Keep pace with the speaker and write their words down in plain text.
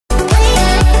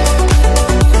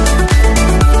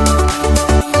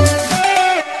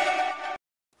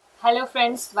Hello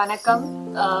friends, vanakkam.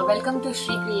 Welcome to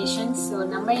Shree Creations. So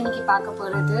நம்ம இன்னைக்கு பார்க்க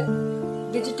போறது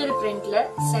digital printல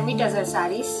semi tusser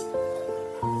sarees.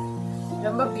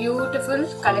 ரொம்ப beautiful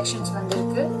collections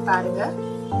வந்திருக்கு பாருங்க.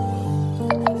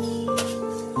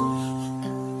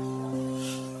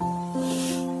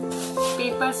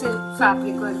 Paper silk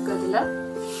fabric இருக்கு அதுல.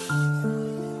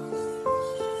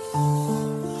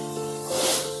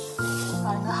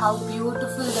 பாருங்க how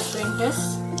beautiful the print is.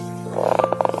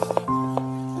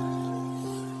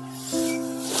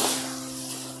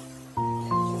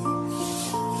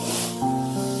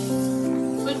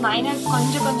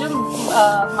 கொஞ்சம்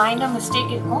மைனர்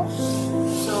மிஸ்டேக் இருக்கும்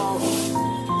ஸோ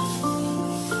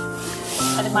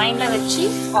அது மைண்டில் வச்சு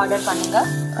ஆர்டர் பண்ணுங்க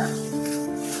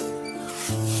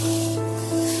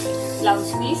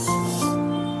ப்ளவுஸ் பீஸ்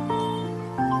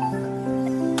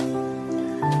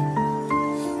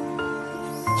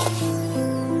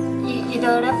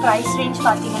இதோட ப்ரைஸ் ரேஞ்ச்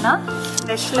பார்த்தீங்கன்னா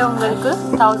ஃப்ரெஷ்ல உங்களுக்கு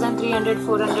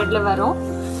 1300-400 வரும்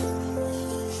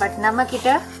பட் நம்ம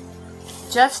கிட்ட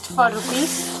just for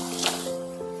rupees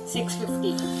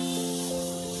 650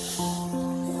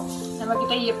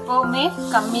 நமக்கிட்ட எப்பவுமே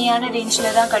கம்மியான ரேஞ்சில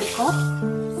தான் கிடைக்கும்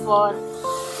ஃபார்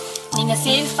நீங்க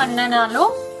சேல்ஸ்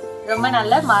பண்ணனாலும் ரொம்ப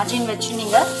நல்ல மார்ஜின் வச்சு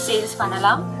நீங்க சேல்ஸ்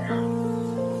பண்ணலாம்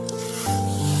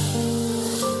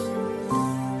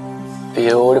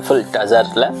பியூட்டிஃபுல்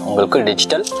டசர்ல உங்களுக்கு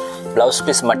டிஜிட்டல் ப்ளவுஸ்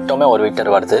பீஸ் மட்டுமே 1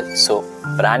 மீட்டர் வருது ஸோ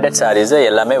பிராண்டட் சாரீஸ்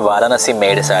எல்லாமே வாரணாசி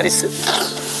மேடு சாரீஸ்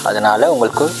அதனால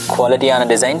உங்களுக்கு குவாலிட்டியான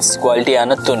டிசைன்ஸ்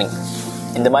குவாலிட்டியான துணி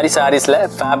இந்த மாதிரி சாரீஸில்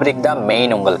ஃபேப்ரிக் தான்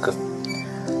மெயின் உங்களுக்கு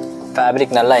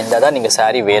ஃபேப்ரிக் நல்லா இருந்தால் தான் நீங்கள்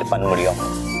சாரீ வேர் பண்ண முடியும்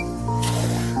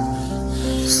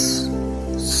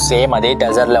சேம் அதே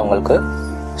டசரில் உங்களுக்கு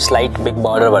ஸ்லைட் பிக்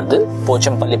பார்டர் வருது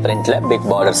போச்சம்பள்ளி பிரிண்டில் பிக்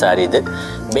பார்டர் சாரீ இது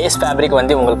பேஸ் ஃபேப்ரிக்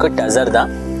வந்து உங்களுக்கு டசர்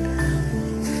தான்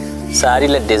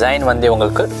சாரியில் டிசைன் வந்து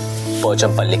உங்களுக்கு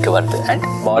போச்சம்பள்ளிக்கு வருது அண்ட்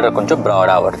பார்டர் கொஞ்சம்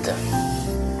ப்ராடாக வருது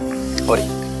ஒரு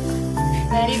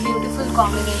very beautiful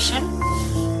combination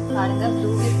பாருங்க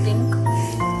blue with pink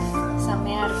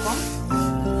செமையா இருக்கும்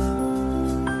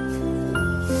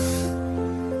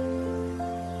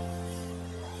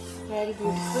very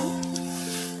beautiful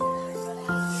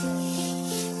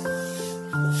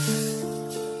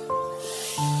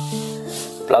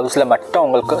ப்ளவுஸில் மட்டும்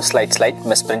உங்களுக்கு ஸ்லைட்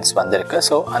மிஸ்பிரிண்ட்ஸ் வந்திருக்கு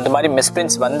ஸோ அந்த மாதிரி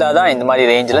மிஸ்பிரிண்ட்ஸ் வந்தால் தான் இந்த மாதிரி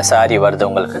ரேஞ்சில் சாரீ வருது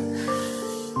உங்களுக்கு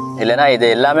இல்லைனா இது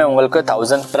எல்லாமே உங்களுக்கு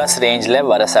 1000+ ரேஞ்சில்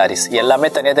வர சாரீஸ் எல்லாமே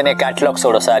தனியாக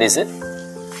கேட்டலாக்ஸோட சாரீஸு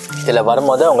இதில்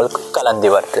வரும்போது உங்களுக்கு கலந்தி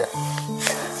வருது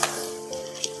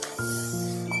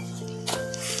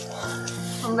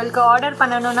உங்களுக்கு ஆர்டர்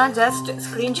பண்ணணும்னா ஜஸ்ட்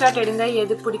ஸ்க்ரீன்ஷாட் எடுங்க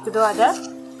எது பிடிக்குதோ அதை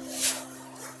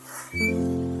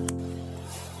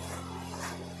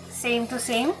சேம் டு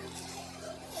சேம்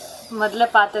முதல்ல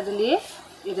பார்த்ததுலேயே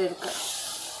இது இருக்கு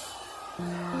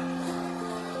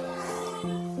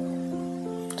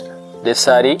திஸ்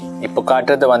சாரீ இப்போ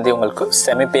காட்டுறது வந்து உங்களுக்கு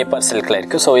செமி பேப்பர் சில்கில்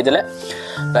இருக்குது ஸோ இதில்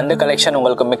 2 கலெக்ஷன்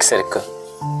உங்களுக்கு மிக்ஸ் இருக்குது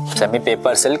semi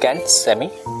paper silk and semi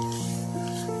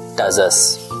டசர்ஸ்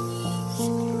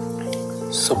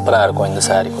சூப்பராக இருக்கும் இந்த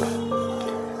சாரீ கூட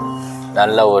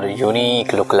நல்ல ஒரு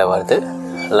யூனிக் லுக்கில் வருது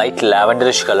லைட்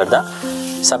லாவெண்டரிஷ் கலர் தான்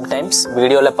சம்டைம்ஸ்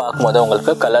வீடியோவில் பார்க்கும்போது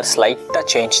உங்களுக்கு கலர்ஸ் லைட்டாக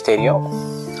சேஞ்ச் தெரியும்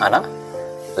ஆனால்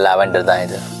லாவெண்டர் தான்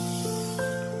இது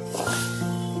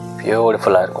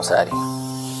பியூட்டிஃபுல்லாக இருக்கும் sari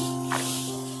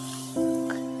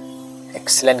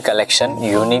excellent collection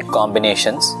unique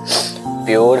combinations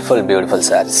beautiful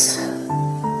sarees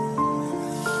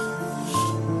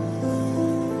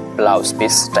blouse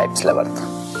piece types la varthu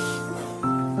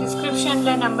description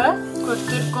la number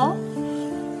kuduthirkom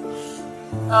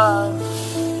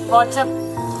WhatsApp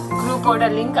group oda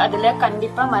link adula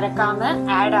kandipa marakama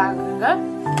add agunga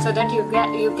so that you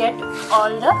get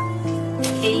all the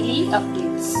daily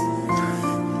updates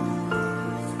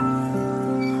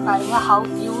பாருங்க how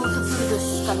beautiful this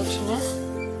collection is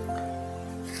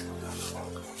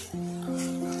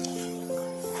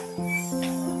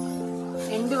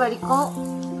end வரைக்கும்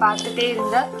பார்த்துட்டே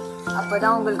இருந்த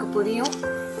அப்போதான் உங்களுக்கு புரியும்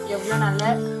எவ்வளோ நல்ல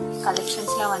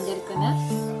கலெக்ஷன்ஸ்லாம் வந்திருக்குன்னு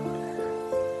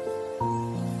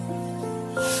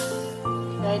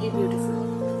வெரி பியூட்டிஃபுல்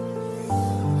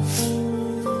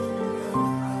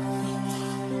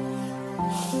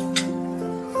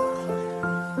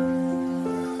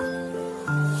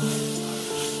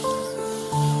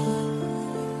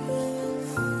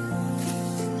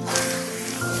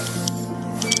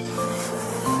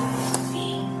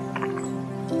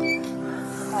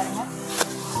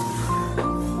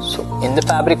இந்த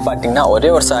ஃபேப்ரிக் பார்த்தீங்கன்னா ஒரே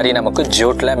ஒரு சாரீ நமக்கு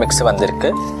ஜூட்டில் மிக்ஸ் வந்திருக்கு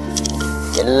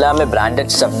எல்லாமே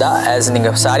பிராண்டட் ஸ்டஃப் தான் ஆஸ்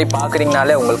நீங்கள் சாரீ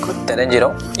பார்க்குறீங்கனாலே உங்களுக்கு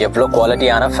தெரிஞ்சிடும் எவ்வளோ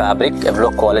குவாலிட்டியான ஃபேப்ரிக் எவ்வளோ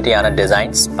குவாலிட்டியான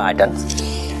டிசைன்ஸ் பேட்டர்ன்ஸ்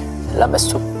எல்லாமே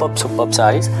சூப்பர்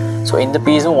சாரீஸ் ஸோ இந்த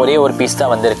பீஸும் ஒரே ஒரு பீஸ்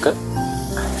தான் வந்திருக்கு.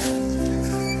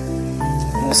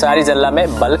 இந்த சாரீஸ் எல்லாமே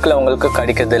பல்கில் உங்களுக்கு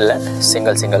கிடைக்கிறது இல்லை,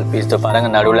 சிங்கிள் பீஸ். இது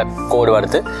பாருங்கள், நடுவில் கோடு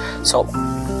வருது. ஸோ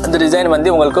அந்த டிசைன் வந்து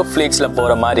உங்களுக்கு ஃப்ளீட்ஸில்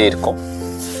போகிற மாதிரி இருக்கும்.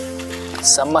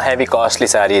 செம்ம ஹெவி காஸ்ட்லி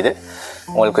சாரீ இது.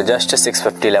 உங்களுக்கு ஜஸ்ட்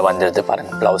 650 வந்துடுது.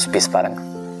 பாருங்கள், ப்ளவுஸ் பீஸ் பாருங்கள்,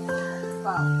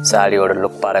 சாரியோட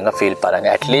லுக் பாருங்கள், ஃபீல்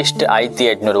பாருங்கள். அட்லீஸ்ட்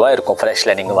 1800 இருக்கும்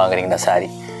ஃப்ரெஷ்ஷில் நீங்கள் வாங்குறீங்கன்னா sari.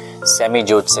 Semi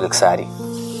Jude silk sari.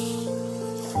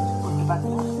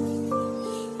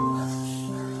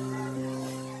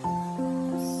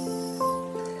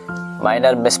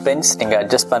 Minor மிஸ்பிரிண்ட்ஸ் நீங்கள்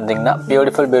அட்ஜஸ்ட் பண்ணுறீங்கன்னா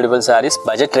பியூட்டிஃபுல் சாரீஸ்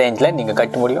பட்ஜெட் ரேஞ்சில் நீங்கள்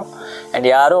கட்ட முடியும். அண்ட்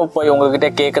யாரும் போய் உங்கள்கிட்ட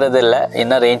கேட்குறது இல்லை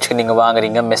என்ன ரேஞ்சுக்கு நீங்கள்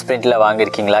வாங்குறீங்க, மிஸ்பிரிண்ட்டில்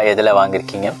வாங்கியிருக்கீங்களா, எதில்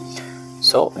வாங்கியிருக்கீங்க.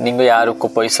 ஸோ நீங்கள்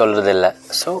யாருக்கும் போய் சொல்கிறது இல்லை.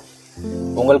 ஸோ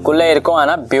உங்களுக்குள்ளே இருக்கும்.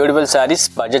 ஆனால் பியூட்டிஃபுல் சாரீஸ்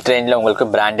பட்ஜெட் ரேஞ்சில்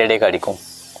உங்களுக்கு பிராண்டடே கிடைக்கும்.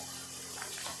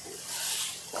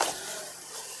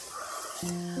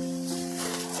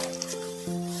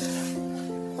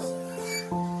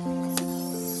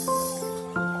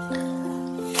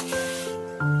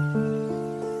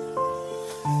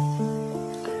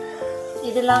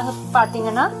 இதெல்லாம்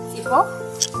பார்த்தீங்கன்னா இப்போ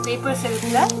பேப்பர்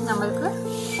சில்கில் நம்மளுக்கு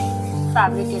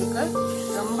ஃபேப்ரிக் இருக்குது.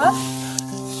 ரொம்ப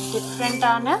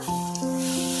டிஃப்ரெண்ட்டான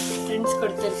பிரிண்ட்ஸ்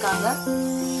கொடுத்துருக்காங்க.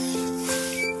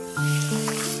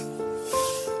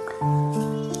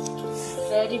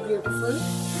 Very beautiful.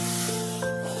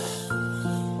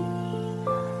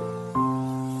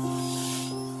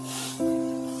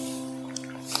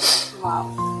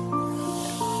 வாவ்,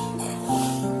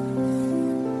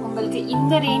 உங்களுக்கு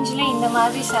இந்த ரேஞ்சில் இந்த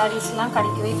மாதிரி சாரீஸ்லாம்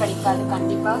கிடைக்கவே கிடைக்காது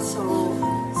கண்டிப்பாக. ஸோ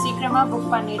சீக்கிரமாக புக்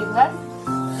பண்ணிடுங்க.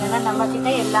 ஏன்னா நம்மக்கிட்ட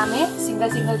எல்லாமே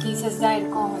சிங்கிள் பீசஸ் தான்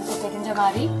இருக்கும் உங்களுக்கு தெரிஞ்ச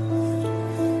மாதிரி.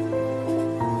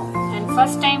 அண்ட்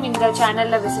ஃபர்ஸ்ட் டைம் இந்த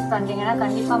சேனலில் விசிட் பண்ணுறீங்கன்னா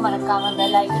கண்டிப்பாக மறக்காமல்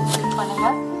பெல் ஐக்கன் கிளிக்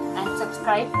பண்ணுங்கள் அண்ட்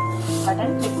சப்ஸ்கிரைப்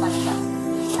பட்டன் கிளிக் பண்ணுங்கள்.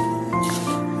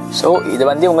 ஸோ இது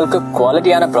வந்து உங்களுக்கு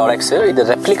குவாலிட்டியான ப்ராடக்ட்ஸு, இது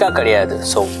ரெப்ளிகா கிடையாது.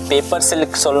 So paper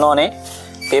silk சொல்லணுன்னே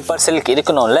paper silk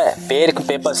இருக்கணும்ல, பேருக்கு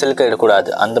பேப்பர் சில்க் இருக்கக்கூடாது.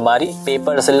 அந்த மாதிரி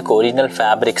பேப்பர் சில்க் ஒரிஜினல்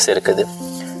ஃபேப்ரிக்ஸ் இருக்குது.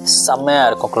 செம்மையாக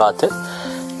இருக்கும் கிளாத்து.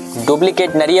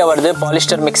 டூப்ளிகேட் நிறைய வருது,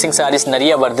 பாலிஸ்டர் மிக்சிங் சாரீஸ்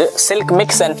நிறைய வருது. Silk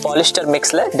mix and polyester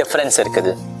மிக்ஸில் difference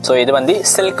இருக்குது. ஸோ இது வந்து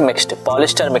சில்க் மிக்ஸ்டு,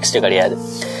 பாலிஸ்டர் மிக்ஸ்டு கிடையாது.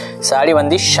 சாரீ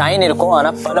வந்து ஷைன் இருக்கும்,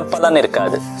 ஆனால் பலன்னு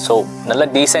இருக்காது. ஸோ நல்ல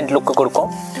டீசென்ட் லுக்கு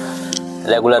கொடுக்கும்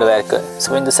ரெகுலர் வேர்க்கு. ஸோ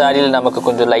இந்த சாரியில் நமக்கு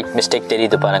கொஞ்சம் லைட் மிஸ்டேக்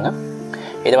தெரியுது பாருங்கள்.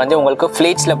 இது வந்து உங்களுக்கு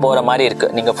ஃப்ளீட்ஸில் போகிற மாதிரி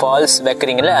இருக்குது. நீங்கள் ஃபால்ஸ்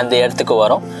வைக்கிறீங்களே அந்த இடத்துக்கு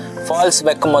வரும். ஃபால்ஸ்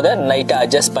வைக்கும் போது லைட்டாக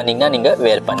அட்ஜஸ்ட் பண்ணிங்கன்னா நீங்கள்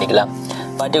வேர் பண்ணிக்கலாம்.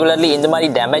 பர்டிகுலர்லி இந்த மாதிரி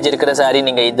டேமேஜ் இருக்கிற சாரீ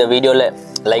நீங்கள் இந்த வீடியோவில்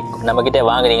லைக் நம்மக்கிட்ட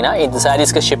வாங்குறீங்கன்னா இந்த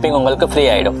சாரீஸ்க்கு ஷிப்பிங் உங்களுக்கு ஃப்ரீ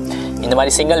ஆகிடும். இந்த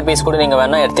மாதிரி சிங்கிள் பீஸ் கூட நீங்கள்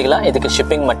வேணால் எடுத்துக்கலாம். இதுக்கு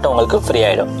ஷிப்பிங் மட்டும் உங்களுக்கு ஃப்ரீ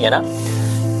ஆகிடும், ஏன்னா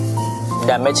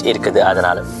டேமேஜ் இருக்குது.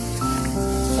 அதனால்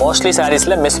மோஸ்ட்லி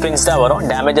சாரீஸில் மிஸ்பிரிண்ட்ஸ் தான் வரும்,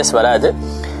 டேமேஜஸ் வராது.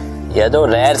 ஏதோ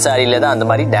ரேர் சாரியில் தான் அந்த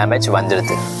மாதிரி டேமேஜ்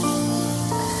வந்துடுது.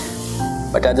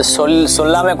 பட் அது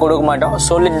சொல்லாமல் கொடுக்க மாட்டோம்,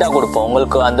 சொல்லிட்டு தான் கொடுப்போம்.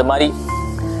 உங்களுக்கு அந்த மாதிரி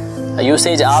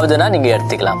யூசேஜ் ஆகுதுன்னா நீங்கள்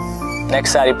எடுத்துக்கலாம்.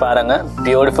 நெக்ஸ்ட் சாரி பாருங்கள்,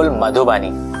 பியூட்டிஃபுல்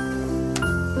மதுபானி.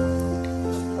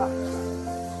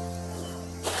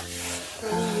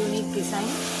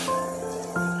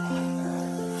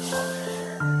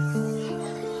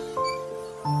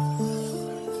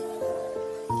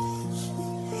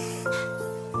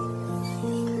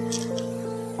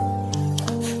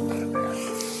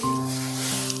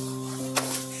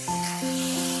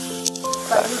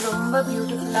 ரொம்ப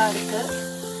பியூட்டிஃபுல்லாக இருக்கு,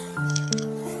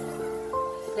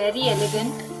 வெரி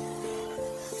எலிகண்ட்.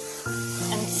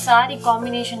 அண்ட் சாரி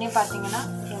காம்பினேஷனே பார்த்தீங்கன்னா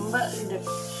ரொம்ப இந்த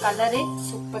கலரே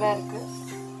சூப்பராக இருக்கு.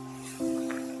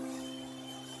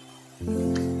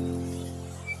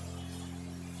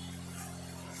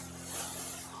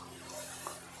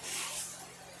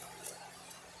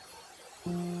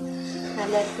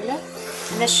 நல்லா இருக்குல்ல,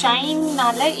 இந்த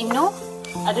ஷைன்னால இன்னும்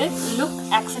அது லுக்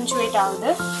ஆக்சென்சுவேட்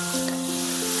ஆகுது.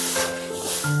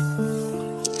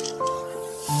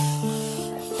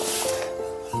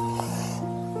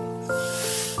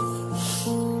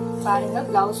 பாருங்க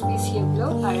பிளவுஸ் பீஸ் எவ்வளோ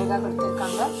அழகாக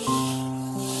கொடுத்துருக்காங்க.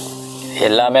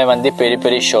 எல்லாமே வந்து பெரிய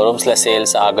பெரிய ஷோரூம்ஸில்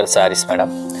சேல்ஸ் ஆகிற சாரீஸ்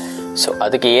மேடம். ஸோ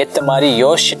அதுக்கு ஏற்ற மாதிரி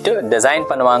யோசிச்சுட்டு டிசைன்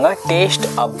பண்ணுவாங்க. டேஸ்ட்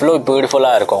அவ்வளோ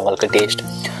பியூட்டிஃபுல்லாக இருக்கும் உங்களுக்கு. டேஸ்ட்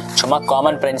சும்மா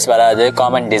காமன் பிரிண்ட்ஸ் வராது,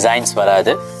 காமன் டிசைன்ஸ்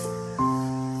வராது.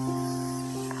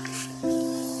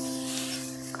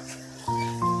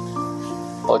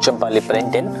 போச்சம்பள்ளி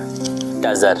பிரிண்ட் இன்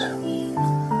டசர்.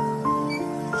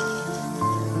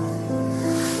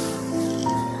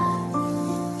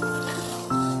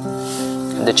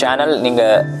 இந்த சேனல்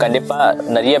நீங்கள் கண்டிப்பாக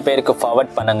நிறைய பேருக்கு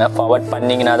ஃபார்வர்ட் பண்ணுங்கள். ஃபார்வர்ட்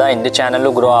பண்ணிங்கன்னா தான் இந்த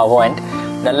சேனலும் க்ரோ ஆகும். அண்ட்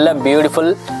நல்ல பியூட்டிஃபுல்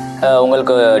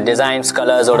உங்களுக்கு டிசைன்ஸ்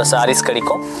கலர்ஸோட சாரீஸ்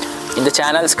கிடைக்கும். இந்த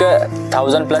சேனல்ஸ்க்கு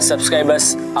 1000+ சப்ஸ்கிரைபர்ஸ்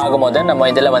ஆகும்போது நம்ம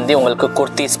இதில் வந்து உங்களுக்கு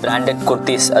குர்த்திஸ், பிராண்டட்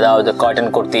குர்த்திஸ், அதாவது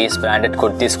காட்டன் குர்த்திஸ், பிராண்டட்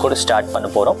குர்த்திஸ் கூட ஸ்டார்ட் பண்ண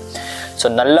போகிறோம். ஸோ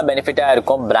நல்ல பெனிஃபிட்டாக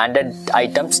இருக்கும். பிராண்டட்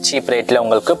ஐட்டம்ஸ் சீப் ரேட்டில்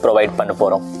உங்களுக்கு ப்ரொவைட் பண்ண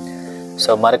போகிறோம்.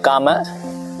 ஸோ மறக்காமல்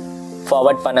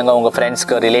ஃபார்வர்ட் பண்ணுங்கள் உங்கள்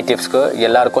ஃப்ரெண்ட்ஸ்க்கு, ரிலேட்டிவ்ஸ்க்கு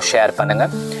எல்லாருக்கும் ஷேர்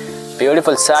பண்ணுங்கள்.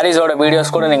 பியூட்டிஃபுல் சாரீஸோட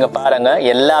வீடியோஸ் கூட நீங்கள் பாருங்கள்.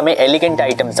 எல்லாமே எலிகண்ட்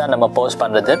ஐட்டம்ஸ் தான் நம்ம போஸ்ட்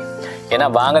பண்ணுறது. ஏன்னா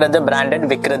வாங்குறது பிராண்டட்,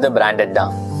 விற்கிறது பிராண்டட்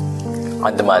தான்.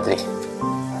 அந்த மாதிரி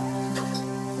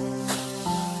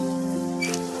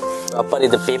அப்புறம்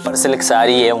இது பேப்பர் சில்க்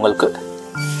சாரியே உங்களுக்கு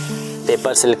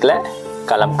பேப்பர் சில்கில்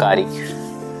கலம்காரி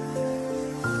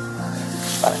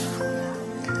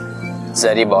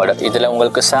சரி பார்டர். இதில்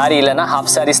உங்களுக்கு சாரி இல்லைன்னா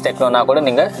ஹாஃப் சாரீஸ் தைக்கணுன்னா கூட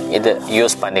நீங்கள் இது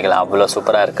யூஸ் பண்ணிக்கலாம். அவ்வளோ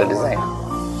சூப்பராக இருக்குது டிசைன்.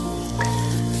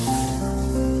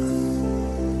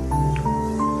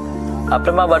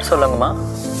 அப்புறமா வர சொல்லுங்கம்மா.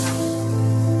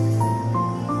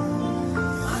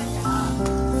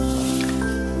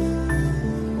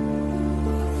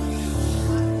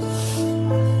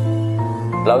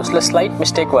 ப்ளவுஸில் ஸ்லைட்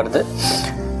மிஸ்டேக் வருது.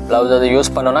 ப்ளவுஸ் அதை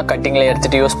யூஸ் பண்ணோன்னா கட்டிங்கில்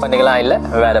எடுத்துகிட்டு யூஸ் பண்ணிக்கலாம், இல்லை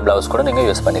வேறு ப்ளவுஸ் கூட நீங்கள்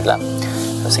யூஸ் பண்ணிக்கலாம்.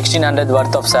 1600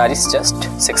 worth of sarees, just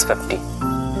 650.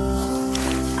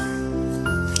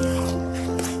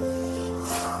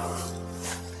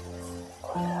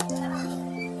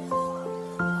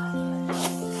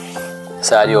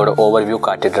 சாரியோட ஓவர்வியூ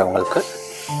காட்டிடுறேன் உங்களுக்கு.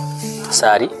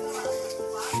 சாரி,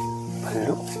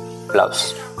 பல்லு, ப்ளவுஸ்.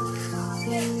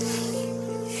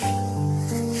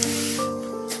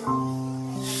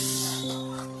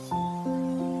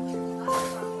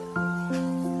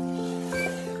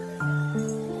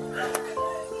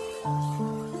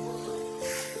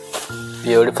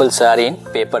 பியூட்டிஃபுல் சாரி இன்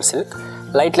பேப்பர் சில்க்.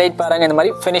 லைட் பாருங்கள், இந்த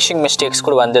மாதிரி ஃபினிஷிங் மிஸ்டேக்ஸ்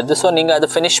கூட வந்துடுது. ஸோ நீங்கள் அதை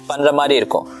ஃபினிஷ் பண்ணுற மாதிரி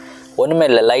இருக்கும். ஒன்றுமே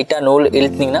இல்லை, லைட்டாக நூல்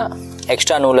இழுத்திங்கன்னா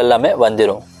எக்ஸ்ட்ரா நூல் எல்லாமே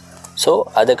வந்துடும். ஸோ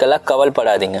அதுக்கெல்லாம்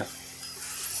கவலைப்படாதீங்க.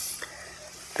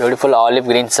 Beautiful olive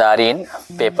green sorry in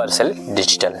paper silk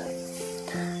digital.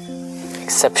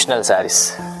 Exceptional saris.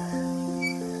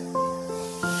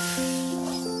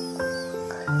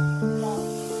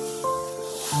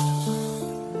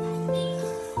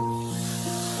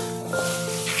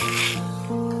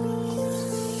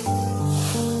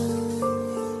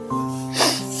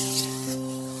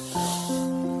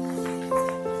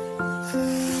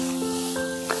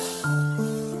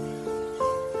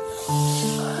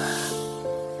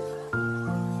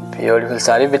 Beautiful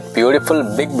sorry with beautiful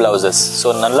big blouses. So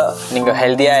நல்லா நீங்கள்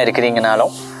ஹெல்த்தியாக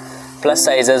இருக்கிறீங்கனாலும் ப்ளஸ்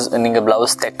சைஸஸ் நீங்கள்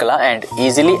ப்ளவுஸ் தைக்கலாம். அண்ட்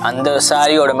ஈஸிலி அந்த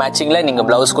சாரியோட மேட்சிங்கில் நீங்கள்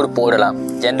ப்ளவுஸ் கூட போடலாம்.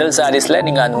 ஜென்ரல் சாரீஸில்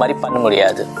நீங்கள் அந்த மாதிரி பண்ண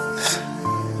முடியாது.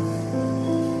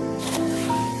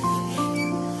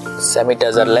 செமி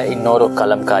டசரில் இன்னொரு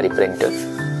கலம்காரி பிரிண்ட்டு.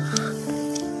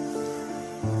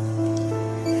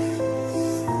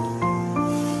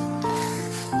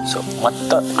 ஸோ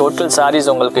மொத்த டோட்டல் சாரீஸ்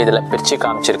உங்களுக்கு இதில் பிரித்து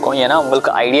காமிச்சிருக்கோம். ஏன்னா உங்களுக்கு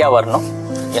ஐடியா வரணும்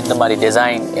எந்த மாதிரி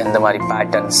டிசைன், எந்த மாதிரி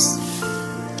பேட்டர்ன்ஸ்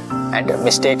அண்ட்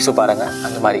மிஸ்டேக்ஸும் பாருங்கள்.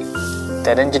 அந்த மாதிரி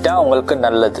தெரிஞ்சிட்டா உங்களுக்கு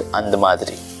நல்லது. அந்த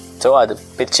மாதிரி ஸோ அது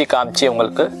பிரித்து காமிச்சு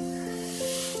உங்களுக்கு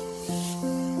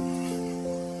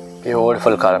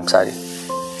பியூட்டிஃபுல் காலம் சாரி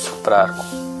சூப்பராக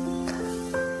இருக்கும்.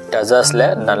 டசர்ஸில்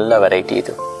நல்ல வெரைட்டி.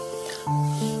 இது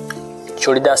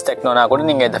சுடிதாஸ் தைக்கணுன்னா கூட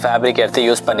நீங்கள் இந்த ஃபேப்ரிக் எடுத்து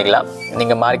யூஸ் பண்ணிக்கலாம்.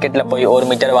 நீங்கள் மார்க்கெட்டில் போய் 1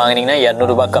 மீட்டர் வாங்கினீங்கன்னா 200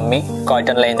 ரூபா கம்மி.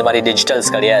 காட்டனில் இந்த மாதிரி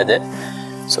டிஜிட்டல்ஸ் கிடையாது.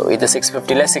 ஸோ இது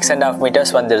 650ல் 6.5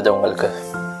 மீட்டர்ஸ் வந்துடுது உங்களுக்கு.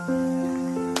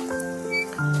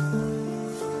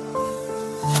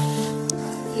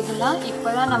 இதெல்லாம்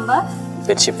இப்போதான் நம்ம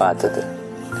பிரிச்சு பார்த்தது.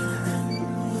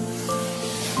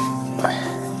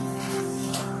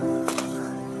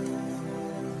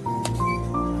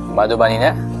 மதுபனின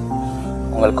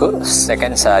உங்களுக்கு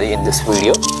second sorry in this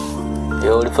video.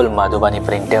 Beautiful Madhubani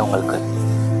பிரிண்ட்டே உங்களுக்கு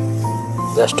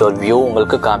ஜஸ்ட் ஒரு வியூ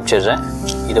உங்களுக்கு காமிச்சிடுறேன்.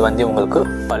 இது வந்து உங்களுக்கு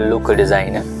பல்லுக்கு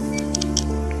டிசைனு,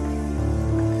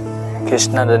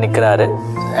 கிருஷ்ணர் நிற்கிறாரு.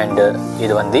 அண்டு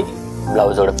இது வந்து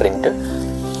ப்ளவுஸோட பிரிண்ட்டு.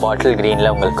 பாட்டில்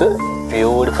க்ரீனில் உங்களுக்கு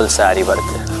பியூட்டிஃபுல் சாரி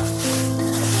வருது.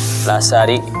 Last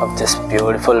sorry of this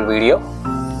beautiful video.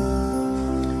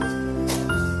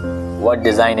 What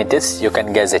design it is, you can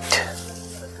guess it.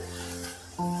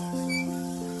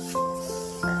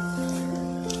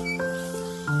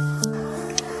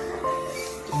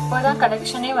 இப்போதான்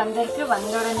கலெக்ஷனே வந்திருக்கு.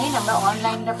 வந்த உடனே நம்ம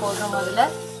ஆன்லைனில் போடுறோம் முதல்ல.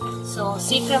 ஸோ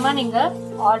சீக்கிரமாக நீங்கள்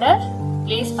ஆர்டர்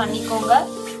ப்ளேஸ் பண்ணிக்கோங்க,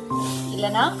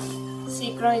 இல்லைனா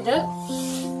சீக்கிரம் இது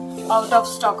அவுட்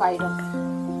ஆஃப் ஸ்டாக் ஆகிடும்.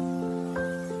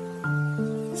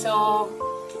 So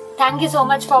thank you so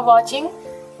much for watching.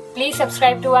 Please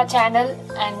subscribe to our channel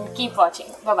and keep watching.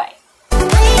 Bye bye.